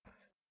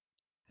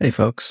Hey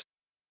folks,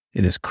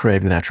 it is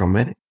Craig, the Natural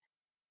Medic.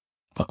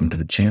 Welcome to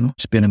the channel.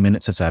 It's been a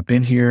minute since I've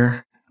been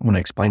here. I want to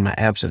explain my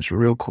absence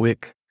real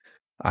quick.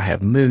 I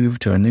have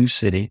moved to a new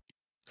city,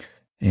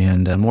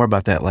 and more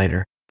about that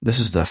later. This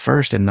is the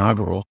first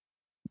inaugural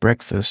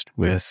breakfast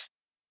with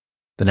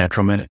the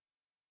Natural Medic.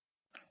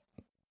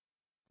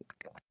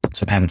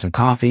 So I'm having some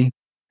coffee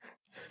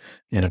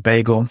and a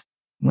bagel.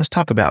 Let's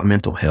talk about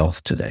mental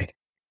health today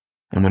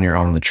and when you're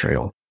on the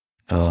trail.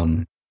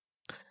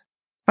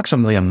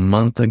 Approximately a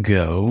month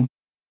ago,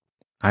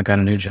 I got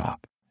a new job.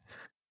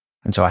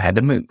 And so I had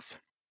to move.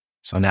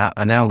 So now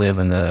I live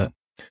in the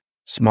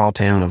small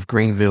town of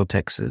Greenville,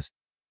 Texas,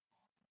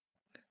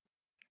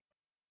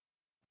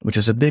 which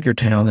is a bigger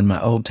town than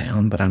my old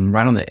town, but I'm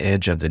right on the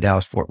edge of the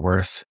Dallas-Fort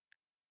Worth,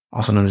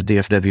 also known as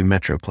DFW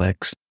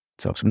Metroplex.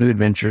 So some new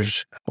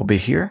adventures will be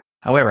here.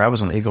 However, I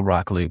was on Eagle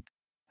Rock Loop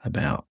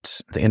about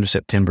the end of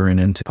September and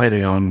into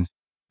planning on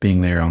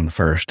being there on the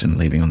 1st and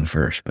leaving on the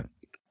 1st. But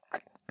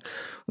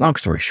long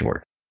story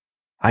short,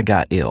 I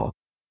got ill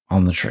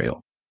on the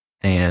trail.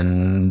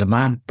 And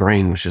my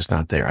brain was just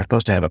not there. I was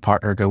supposed to have a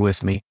partner go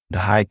with me to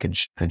hike,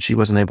 and she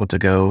wasn't able to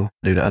go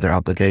due to other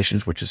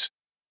obligations, which is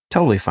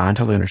totally fine,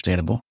 totally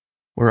understandable.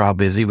 We're all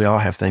busy. We all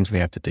have things we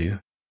have to do.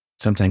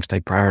 Some things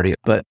take priority.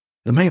 But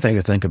the main thing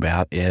to think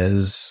about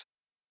is,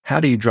 how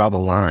do you draw the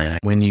line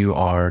when you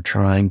are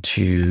trying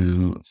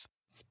to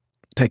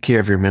take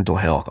care of your mental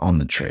health on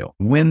the trail?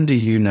 When do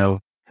you know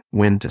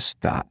when to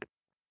stop?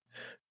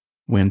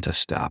 When to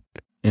stop?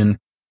 And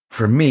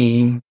for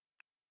me,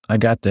 I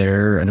got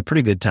there in a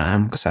pretty good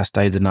time because I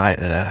stayed the night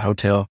at a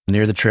hotel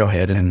near the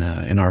trailhead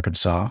in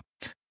Arkansas,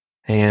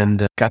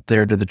 and got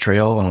there to the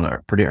trail on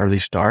a pretty early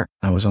start.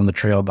 I was on the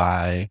trail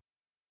by, I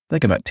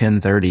think, about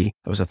 10:30. It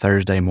was a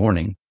Thursday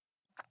morning,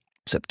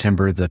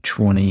 September the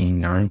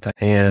 29th,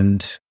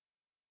 and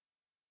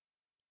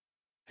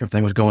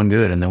everything was going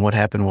good. And then what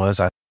happened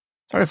was I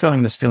started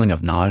feeling this feeling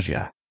of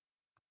nausea,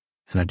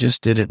 and I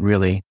just didn't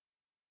really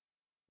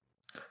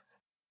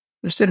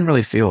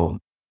feel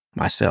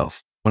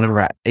myself.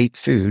 Whenever I ate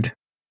food,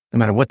 no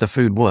matter what the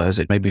food was,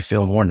 it made me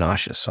feel more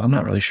nauseous. So I'm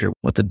not really sure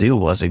what the deal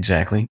was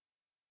exactly.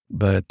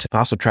 But I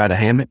also tried a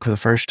hammock for the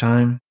first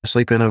time,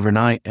 sleeping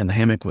overnight, and the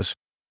hammock was,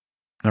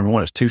 number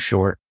one, it's too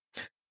short.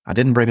 I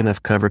didn't bring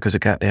enough cover because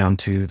it got down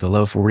to the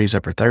low 40s,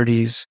 upper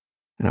 30s,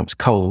 and it was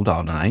cold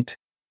all night.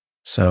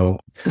 So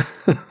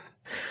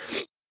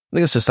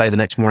needless to say, the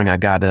next morning I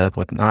got up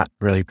with not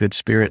really good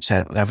spirits.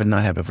 I did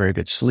not have a very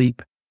good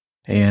sleep,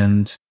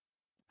 and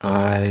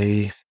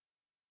I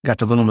got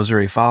to Little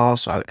Missouri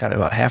Falls. So I got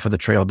about half of the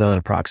trail done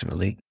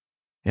approximately.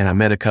 And I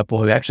met a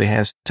couple who actually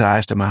has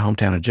ties to my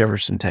hometown of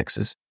Jefferson,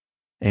 Texas.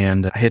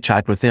 And I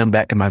hitchhiked with them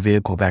back in my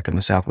vehicle back in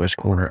the southwest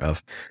corner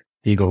of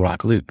Eagle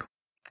Rock Loop.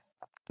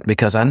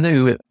 Because I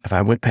knew if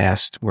I went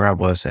past where I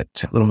was at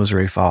Little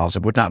Missouri Falls,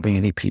 there would not be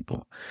any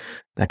people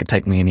that could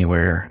take me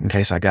anywhere in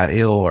case I got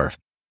ill or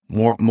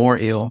more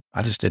ill.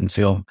 I just didn't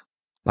feel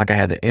like I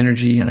had the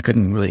energy, and I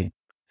couldn't really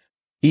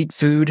eat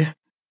food.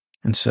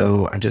 And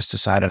so I just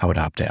decided I would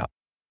opt out.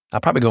 I'll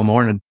probably go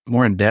more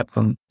in depth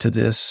to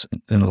this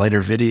in a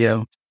later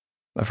video.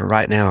 But for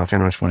right now, I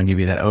just want to give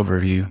you that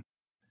overview.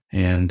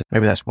 And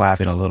maybe that's why I've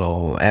been a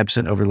little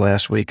absent over the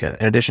last week. In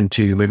addition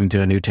to moving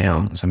to a new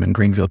town, so I'm in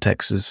Greenville,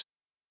 Texas,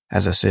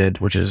 as I said,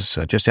 which is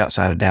just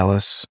outside of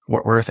Dallas,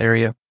 Fort Worth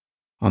area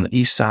on the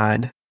east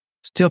side.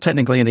 Still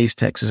technically in East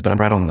Texas, but I'm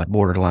right on the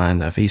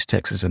borderline of East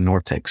Texas and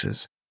North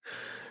Texas.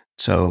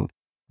 So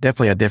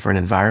definitely a different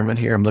environment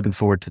here. I'm looking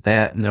forward to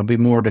that. And there'll be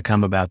more to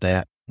come about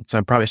that. So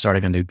I'm probably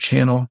starting a new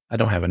channel. I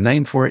don't have a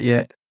name for it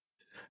yet,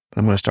 but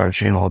I'm going to start a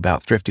channel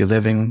about thrifty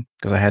living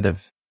because I had to,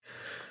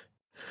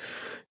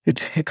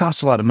 it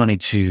costs a lot of money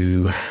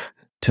to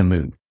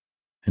move.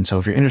 And so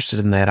if you're interested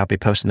in that, I'll be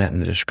posting that in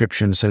the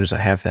description as soon as I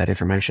have that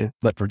information.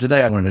 But for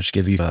today, I want to just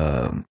give you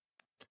an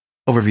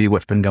overview of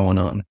what's been going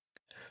on.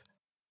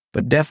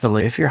 But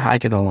definitely, if you're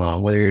hiking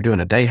along, whether you're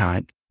doing a day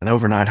hike, an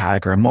overnight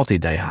hike, or a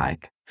multi-day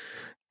hike,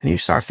 and you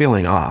start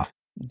feeling off,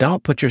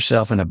 don't put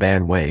yourself in a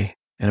bad way,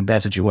 in a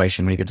bad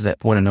situation when you get to that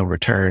point of no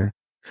return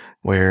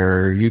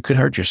where you could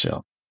hurt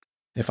yourself.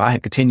 If I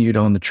had continued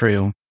on the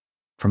trail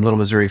from Little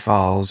Missouri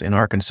Falls in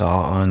Arkansas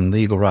on the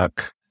Eagle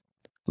Rock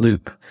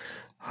Loop,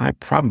 I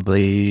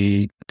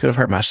probably could have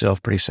hurt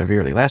myself pretty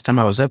severely. Last time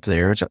I was up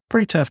there, it's a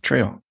pretty tough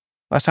trail.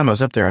 Last time I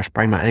was up there, I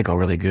sprained my ankle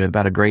really good,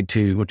 about a grade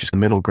 2, which is the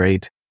middle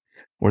grade,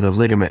 where the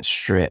ligaments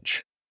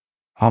stretch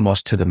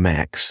almost to the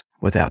max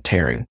without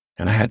tearing.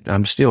 And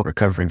I'm still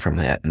recovering from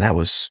that. And that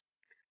was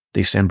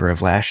December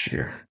of last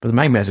year. But the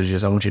main message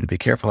is I want you to be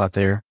careful out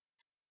there.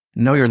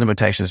 Know your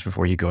limitations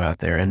before you go out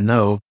there, and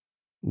know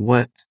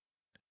what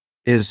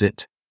is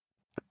it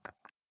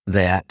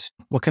that,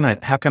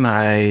 how can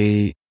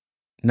I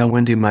know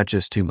when too much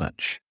is too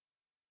much,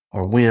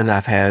 or when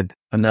I've had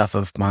enough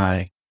of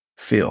my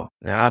fill.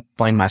 Now, I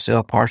blame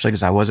myself partially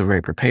because I wasn't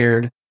very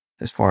prepared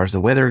as far as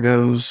the weather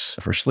goes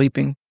for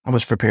sleeping. I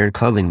was prepared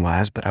clothing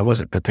wise, but I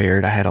wasn't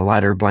prepared. I had a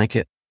lighter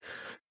blanket,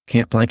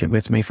 camp blanket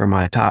with me for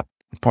my top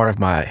part of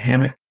my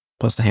hammock.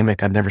 Plus the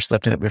hammock, I'd never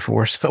slept in it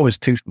before, so it was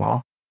too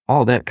small.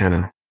 All that kind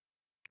of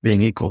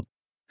being equal.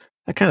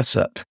 That kind of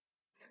sucked.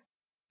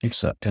 It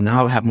sucked. And now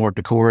I'll have more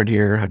decor in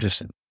here. I'm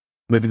just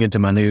moving into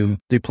my new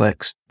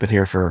duplex, been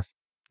here for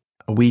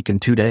a week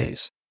and 2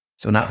 days.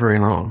 So not very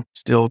long.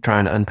 Still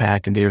trying to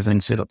unpack and get everything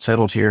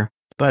settled here.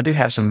 But I do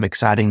have some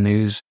exciting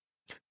news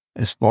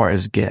as far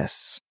as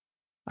guests.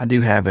 I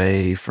do have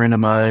a friend of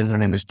mine. Her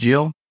name is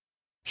Jill.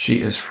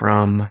 She is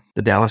from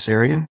the Dallas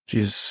area.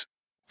 She's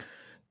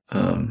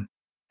a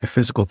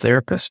physical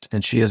therapist,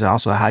 and she is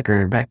also a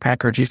hiker and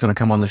backpacker. She's going to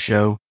come on the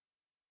show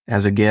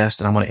as a guest,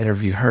 and I want to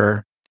interview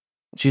her.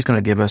 She's going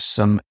to give us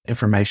some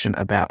information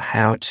about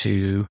how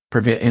to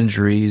prevent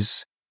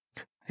injuries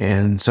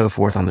and so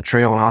forth on the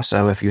trail. And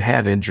also, if you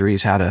have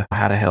injuries, how to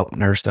help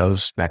nurse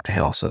those back to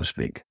health, so to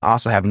speak. I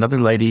also have another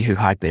lady who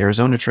hiked the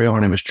Arizona Trail. Her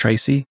name is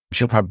Tracy.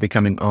 She'll probably be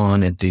coming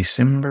on in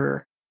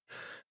December.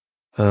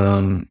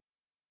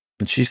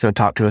 And she's going to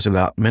talk to us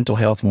about mental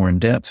health more in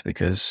depth,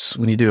 because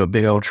when you do a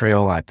big old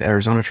trail like the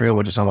Arizona Trail,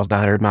 which is almost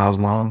 900 miles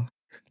long,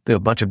 through a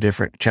bunch of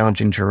different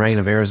challenging terrain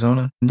of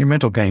Arizona, your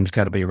mental game's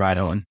got to be right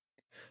on.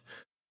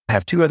 I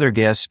have 2 other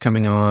guests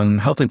coming on,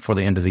 hopefully before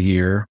the end of the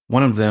year.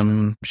 One of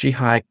them, she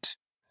hiked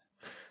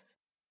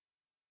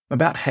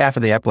about half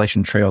of the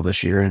Appalachian Trail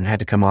this year and had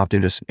to come off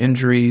due to some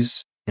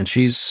injuries. And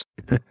she's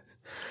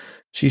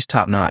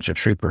top notch, a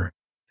trooper.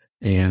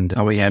 And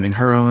I'll be having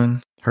her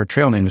on. Her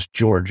trail name is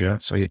Georgia.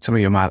 So some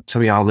of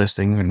y'all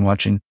listening and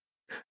watching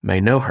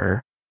may know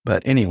her.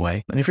 But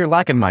anyway, and if you're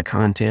liking my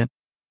content,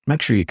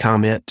 make sure you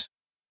comment,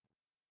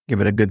 give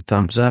it a good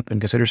thumbs up,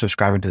 and consider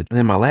subscribing to it. And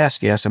then my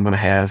last guest I'm going to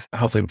have,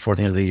 hopefully before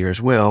the end of the year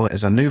as well,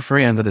 is a new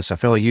friend that is a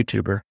fellow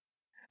YouTuber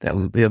that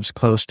lives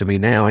close to me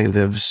now. He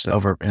lives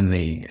over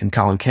in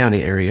Collin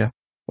County area,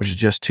 which is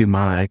just to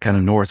my kind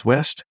of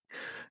northwest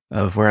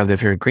of where I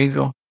live here in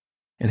Greenville.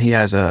 And he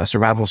has a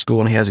survival school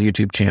and he has a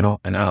YouTube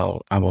channel, and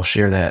I will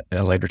share that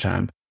at a later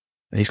time.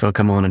 And he's going to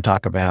come on and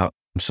talk about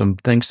some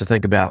things to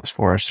think about as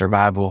far as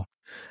survival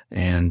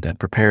and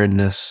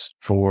preparedness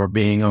for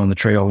being on the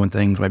trail when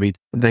things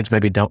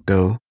maybe don't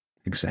go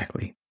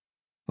exactly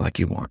like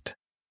you want.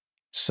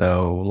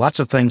 So lots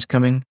of things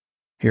coming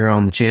here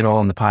on the channel,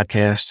 on the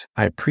podcast.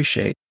 I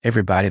appreciate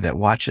everybody that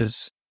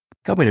watches.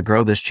 Help me to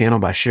grow this channel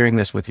by sharing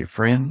this with your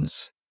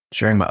friends,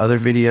 sharing my other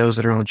videos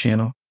that are on the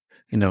channel.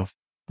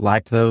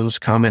 Like those,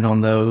 comment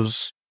on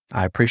those.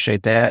 I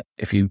appreciate that.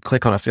 If you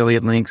click on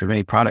affiliate links of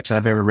any products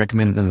I've ever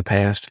recommended in the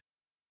past,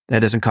 that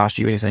doesn't cost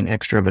you anything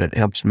extra, but it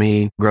helps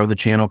me grow the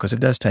channel because it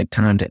does take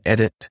time to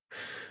edit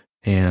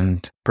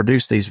and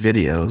produce these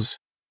videos.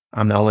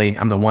 I'm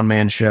the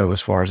one-man show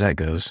as far as that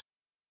goes,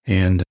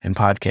 and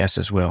podcasts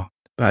as well.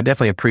 But I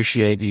definitely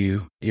appreciate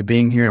you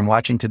being here and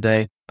watching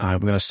today. I'm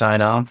going to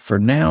sign off for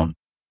now,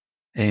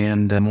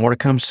 and more to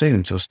come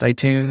soon. So stay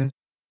tuned.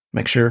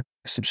 Make sure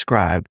to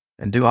subscribe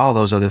and do all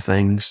those other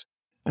things,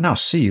 and I'll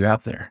see you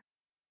out there.